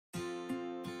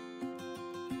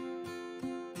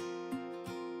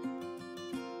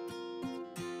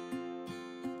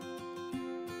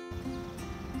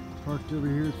Parked over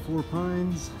here at Four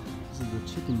Pines. This is the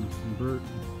chicken and bird,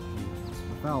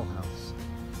 the fowl house.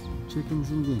 Chickens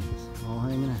and guineas all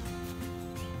hanging out.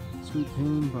 Sweet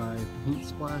painting by Paint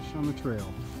Splash on the Trail.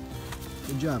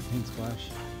 Good job, Paint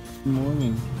Splash. Good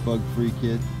morning, bug-free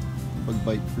kid. Bug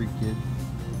bite-free kid.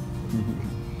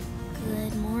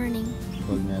 Good morning.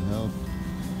 Bug net health.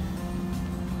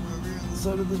 Over here on the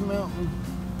side of this mountain,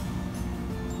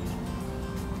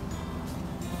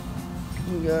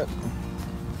 we got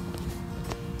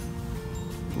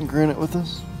Granite with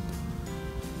us.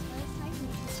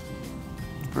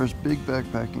 First big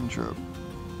backpacking trip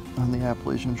on the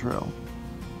Appalachian Trail,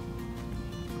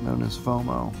 known as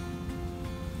FOMO.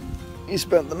 He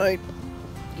spent the night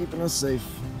keeping us safe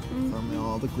from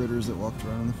all the critters that walked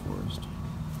around in the forest.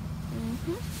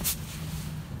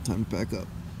 Time to pack up.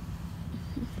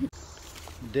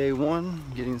 Day one,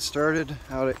 getting started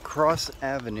out at Cross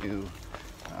Avenue.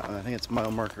 I think it's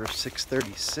mile marker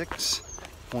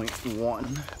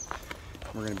 636.1.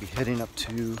 We're going to be heading up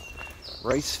to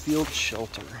Rice Field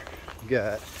Shelter. We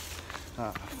got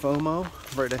FOMO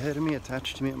right ahead of me,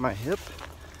 attached to me at my hip,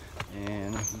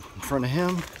 and in front of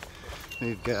him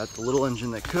we've got the little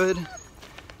engine that could,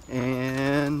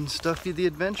 and Stuffy the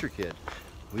adventure kid.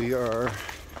 We are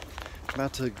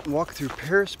about to walk through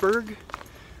Pearisburg,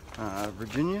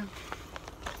 Virginia,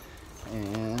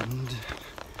 and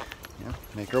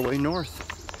make our way north.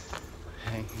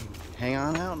 Hang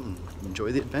on out and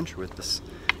enjoy the adventure with us.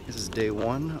 This is day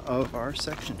one of our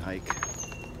section hike.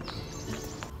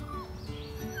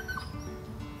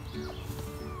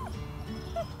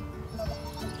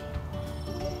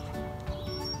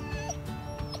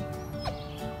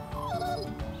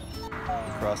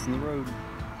 Crossing the road.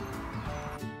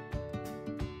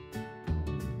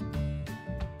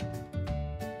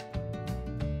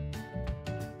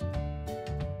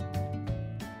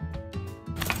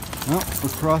 Well, we're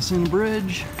crossing the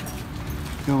bridge,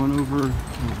 going over a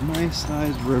nice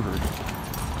sized river.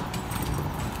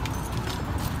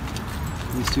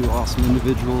 These two awesome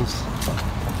individuals,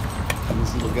 and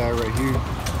this little guy right here.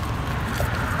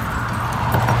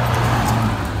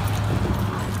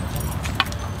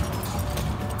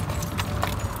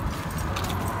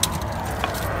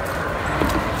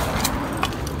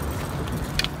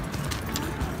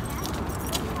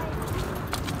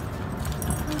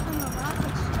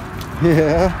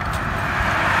 Yeah,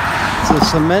 it's a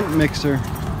cement mixer.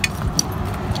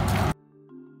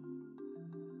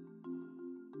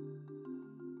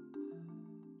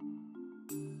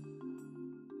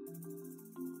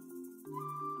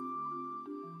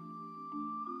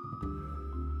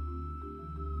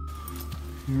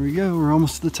 Here we go, we're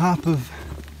almost to the top of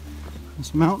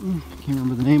this mountain. Can't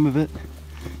remember the name of it,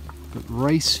 but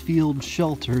Rice Field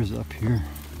Shelter is up here.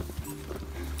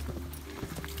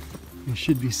 You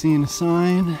should be seeing a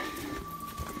sign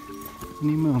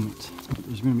any moment.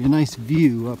 There's going to be a nice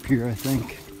view up here, I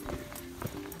think.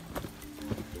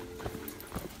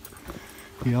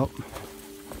 Yep.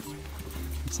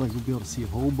 Looks like we'll be able to see a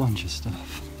whole bunch of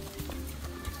stuff.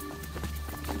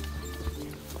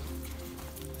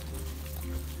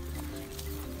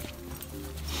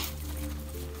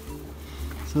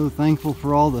 So thankful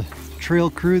for all the trail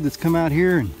crew that's come out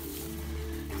here and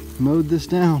mowed this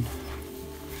down.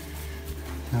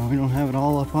 Now we don't have it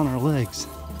all up on our legs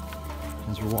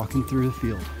as we're walking through the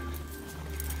field.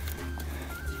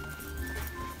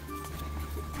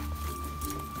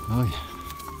 Oh yeah,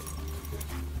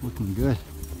 looking good.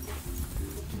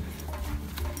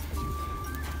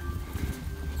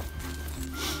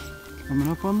 Coming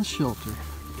up on the shelter.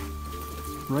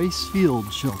 Rice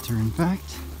Field Shelter, in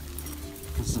fact.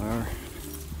 This is our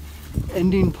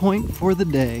ending point for the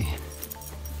day.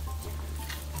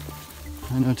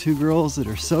 I know two girls that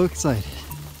are so excited.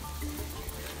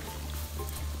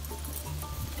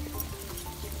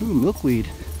 Ooh, milkweed.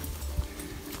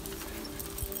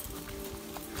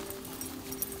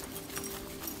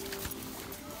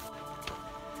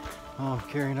 Oh, I'm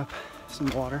carrying up some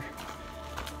water.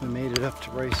 We made it up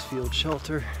to Rice Field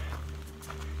Shelter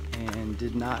and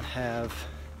did not have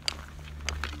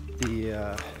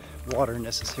the water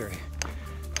necessary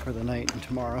for the night and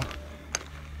tomorrow.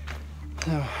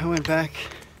 So I went back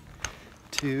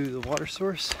to the water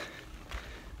source.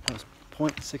 I was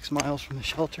 0.6 miles from the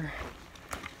shelter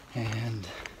and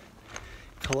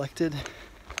collected,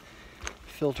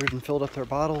 filtered and filled up their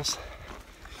bottles,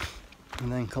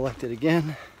 and then collected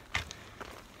again.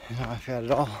 And now I've got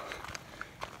it all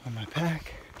on my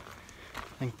pack.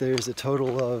 I think there's a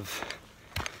total of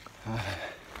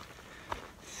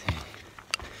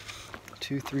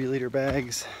 2 3-liter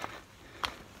bags.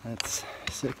 That's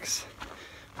 6.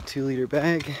 A 2-liter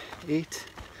bag, 8,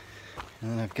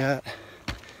 And then I've got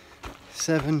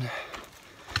 7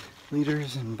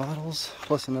 liters in bottles,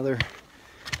 plus another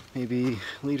maybe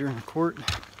liter and a quart.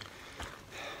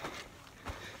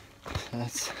 So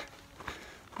that's,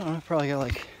 I don't know, I've probably got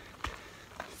like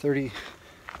 30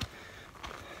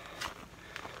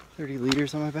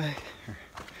 liters on my back.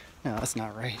 No, that's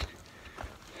not right.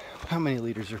 How many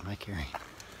liters am I carrying?